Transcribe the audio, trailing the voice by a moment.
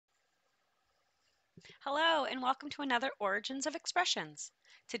Hello and welcome to another Origins of Expressions.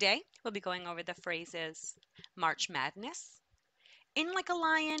 Today we'll be going over the phrases March Madness, in like a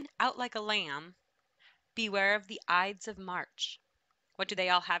lion, out like a lamb, beware of the Ides of March. What do they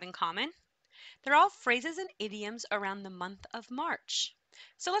all have in common? They're all phrases and idioms around the month of March.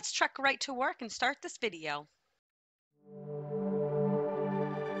 So let's truck right to work and start this video.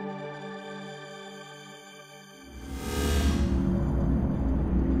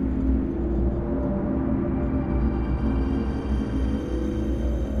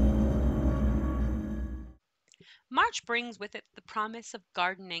 March brings with it the promise of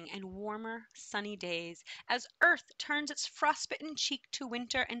gardening and warmer, sunny days as Earth turns its frostbitten cheek to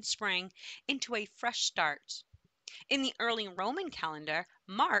winter and spring into a fresh start. In the early Roman calendar,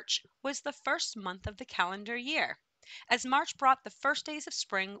 March was the first month of the calendar year, as March brought the first days of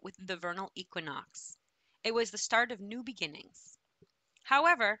spring with the vernal equinox. It was the start of new beginnings.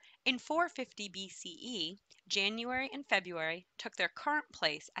 However, in 450 BCE, January and February took their current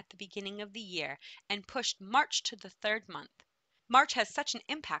place at the beginning of the year and pushed March to the third month. March has such an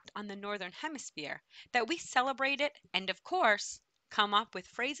impact on the Northern Hemisphere that we celebrate it and, of course, come up with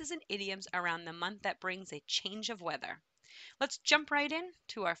phrases and idioms around the month that brings a change of weather. Let's jump right in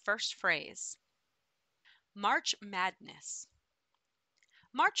to our first phrase. March Madness.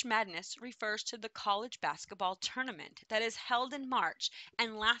 March Madness refers to the college basketball tournament that is held in March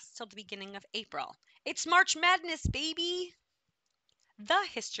and lasts till the beginning of April. It's March Madness, baby! The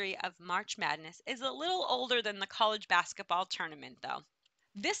history of March Madness is a little older than the college basketball tournament, though.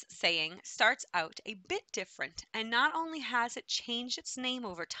 This saying starts out a bit different, and not only has it changed its name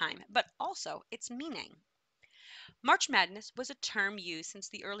over time, but also its meaning. March Madness was a term used since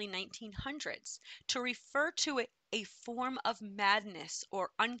the early 1900s to refer to a form of madness or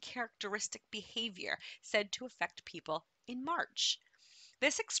uncharacteristic behavior said to affect people in March.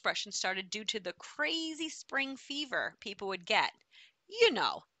 This expression started due to the crazy spring fever people would get. You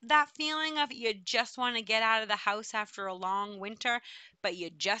know, that feeling of you just want to get out of the house after a long winter, but you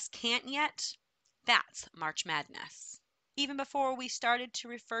just can't yet? That's March Madness. Even before we started to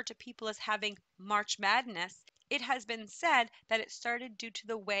refer to people as having March Madness, it has been said that it started due to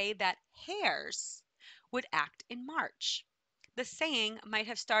the way that hares would act in March. The saying might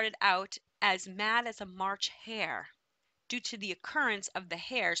have started out as mad as a March hare, due to the occurrence of the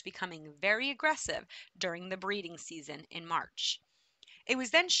hares becoming very aggressive during the breeding season in March. It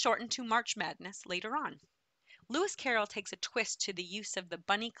was then shortened to March Madness later on. Lewis Carroll takes a twist to the use of the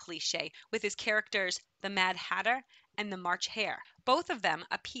bunny cliché with his characters the Mad Hatter and the March Hare. Both of them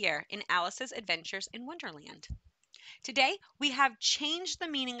appear in Alice's Adventures in Wonderland. Today, we have changed the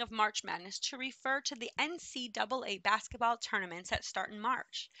meaning of March Madness to refer to the NCAA basketball tournaments that start in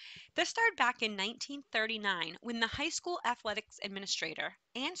March. This started back in 1939 when the high school athletics administrator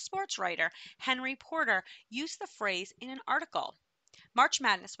and sports writer Henry Porter used the phrase in an article. March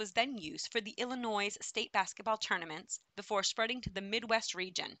Madness was then used for the Illinois state basketball tournaments before spreading to the Midwest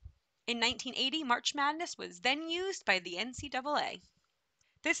region. In 1980, March Madness was then used by the NCAA.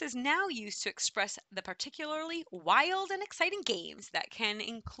 This is now used to express the particularly wild and exciting games that can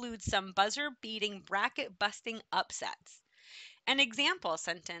include some buzzer-beating, bracket-busting upsets. An example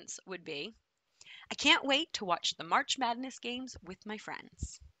sentence would be, I can't wait to watch the March Madness games with my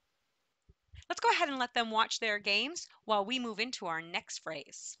friends. Let's go ahead and let them watch their games while we move into our next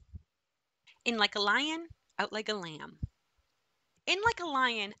phrase. In like a lion, out like a lamb. In like a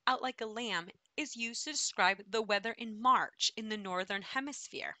lion, out like a lamb is used to describe the weather in March in the Northern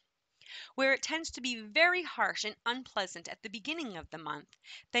Hemisphere, where it tends to be very harsh and unpleasant at the beginning of the month,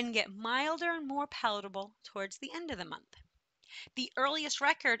 then get milder and more palatable towards the end of the month. The earliest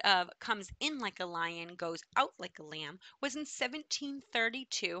record of comes in like a lion, goes out like a lamb was in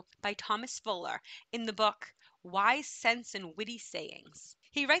 1732 by Thomas Fuller in the book Wise Sense and Witty Sayings.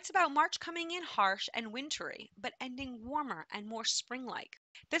 He writes about March coming in harsh and wintry, but ending warmer and more spring-like.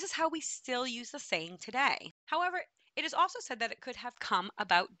 This is how we still use the saying today. However, it is also said that it could have come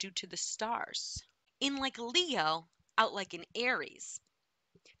about due to the stars. In like Leo, out like an Aries.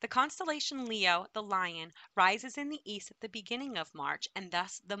 The constellation Leo, the lion, rises in the east at the beginning of March, and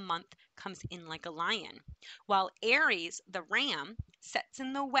thus the month comes in like a lion, while Aries, the ram, sets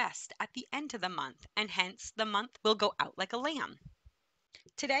in the west at the end of the month, and hence the month will go out like a lamb.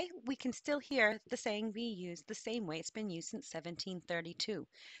 Today, we can still hear the saying be used the same way it's been used since 1732,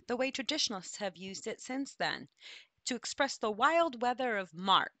 the way traditionalists have used it since then, to express the wild weather of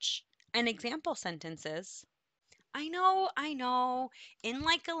March. An example sentence is, I know, in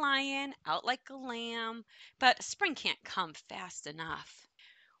like a lion, out like a lamb, but spring can't come fast enough.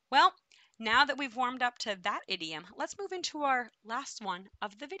 Well, now that we've warmed up to that idiom, let's move into our last one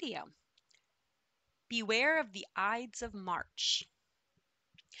of the video. Beware of the Ides of March.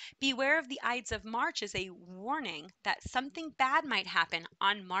 Beware of the Ides of March is a warning that something bad might happen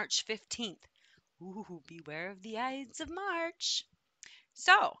on March 15th. Ooh, beware of the Ides of March.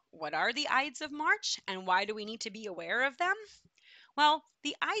 So, what are the Ides of March and why do we need to be aware of them? Well,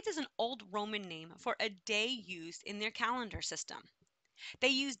 the Ides is an old Roman name for a day used in their calendar system. They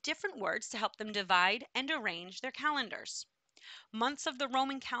used different words to help them divide and arrange their calendars. Months of the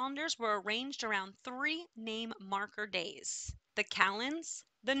Roman calendars were arranged around three name marker days: the calends,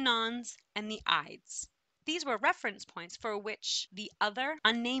 the nones, and the ides. These were reference points for which the other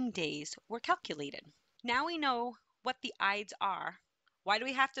unnamed days were calculated. Now we know what the ides are. Why do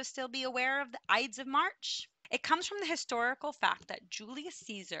we have to still be aware of the Ides of March? It comes from the historical fact that Julius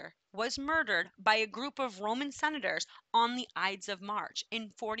Caesar was murdered by a group of Roman senators on the Ides of March in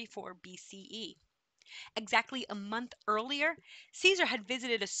 44 BCE. Exactly a month earlier, Caesar had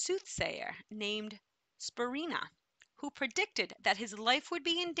visited a soothsayer named Spurina, who predicted that his life would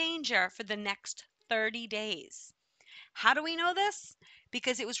be in danger for the next 30 days. How do we know this?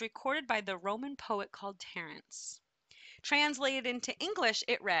 Because it was recorded by the Roman poet called Terence. Translated into English,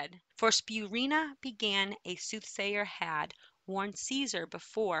 it read, "For Spurina began a soothsayer had warned Caesar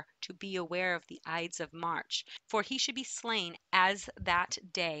before to be aware of the Ides of March, for he should be slain as that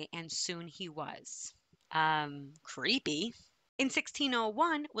day, and soon he was." Creepy. In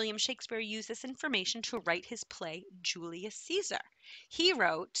 1601, William Shakespeare used this information to write his play Julius Caesar. He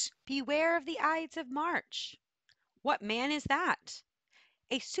wrote, "Beware of the Ides of March." What man is that?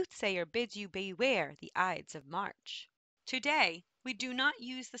 A soothsayer bids you beware the Ides of March. Today, we do not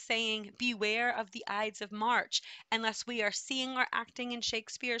use the saying, "Beware of the Ides of March," unless we are seeing or acting in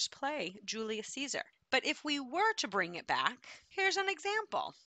Shakespeare's play, Julius Caesar. But if we were to bring it back, here's an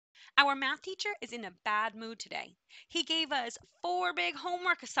example. Our math teacher is in a bad mood today. He gave us 4 big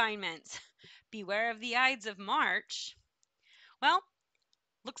homework assignments. Beware of the Ides of March. Well,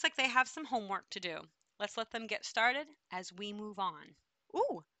 looks like they have some homework to do. Let's let them get started as we move on.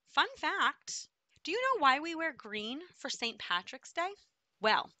 Ooh, fun fact. Do you know why we wear green for St. Patrick's Day?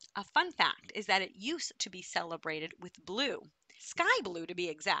 Well, a fun fact is that it used to be celebrated with blue, sky blue to be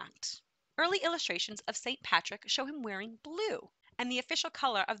exact. Early illustrations of St. Patrick show him wearing blue, and the official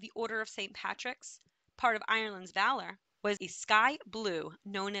color of the Order of St. Patrick's, part of Ireland's valor, was a sky blue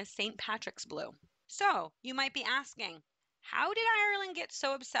known as St. Patrick's blue. So, you might be asking, how did Ireland get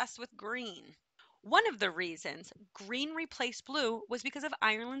so obsessed with green? One of the reasons green replaced blue was because of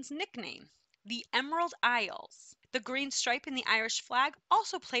Ireland's nickname, the Emerald Isles. The green stripe in the Irish flag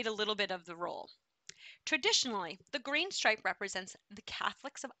also played a little bit of the role. Traditionally, the green stripe represents the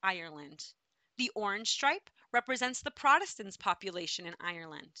Catholics of Ireland. The orange stripe represents the Protestants population in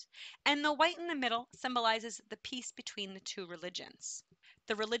Ireland, and the white in the middle symbolizes the peace between the two religions.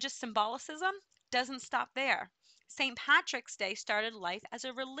 The religious symbolicism doesn't stop there. St. Patrick's Day started life as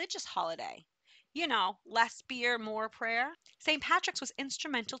a religious holiday. You know, less beer, more prayer. St. Patrick's was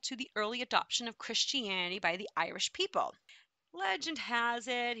instrumental to the early adoption of Christianity by the Irish people. Legend has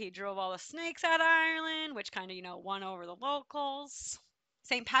it he drove all the snakes out of Ireland, which kind of, won over the locals.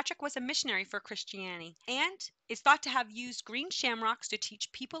 St. Patrick was a missionary for Christianity and is thought to have used green shamrocks to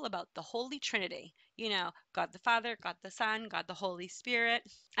teach people about the Holy Trinity. God the Father, God the Son, God the Holy Spirit.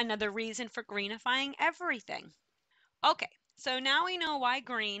 Another reason for greenifying everything. Okay, so now we know why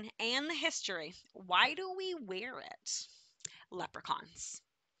green and the history. Why do we wear it? Leprechauns.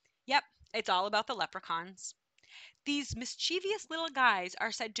 Yep, it's all about the leprechauns. These mischievous little guys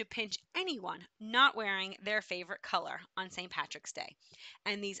are said to pinch anyone not wearing their favorite color on St. Patrick's Day.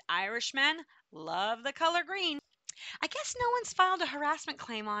 And these Irishmen love the color green. I guess no one's filed a harassment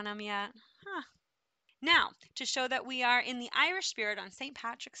claim on them yet. Huh. Now, to show that we are in the Irish spirit on St.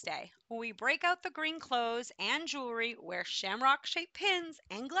 Patrick's Day, we break out the green clothes and jewelry, wear shamrock-shaped pins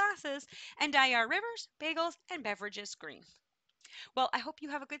and glasses, and dye our rivers, bagels, and beverages green. Well, I hope you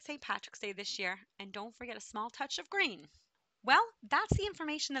have a good St. Patrick's Day this year, and don't forget a small touch of green. Well, that's the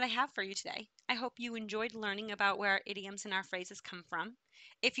information that I have for you today. I hope you enjoyed learning about where our idioms and our phrases come from.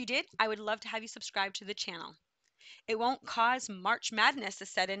 If you did, I would love to have you subscribe to the channel. It won't cause March Madness to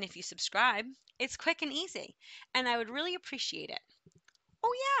set in if you subscribe. It's quick and easy, and I would really appreciate it.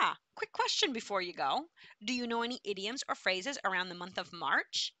 Oh yeah, quick question before you go. Do you know any idioms or phrases around the month of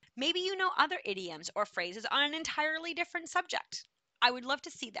March? Maybe you know other idioms or phrases on an entirely different subject. I would love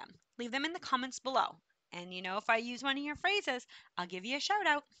to see them. Leave them in the comments below. And if I use one of your phrases, I'll give you a shout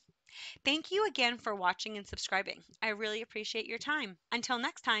out. Thank you again for watching and subscribing. I really appreciate your time. Until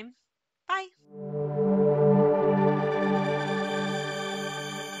next time, bye.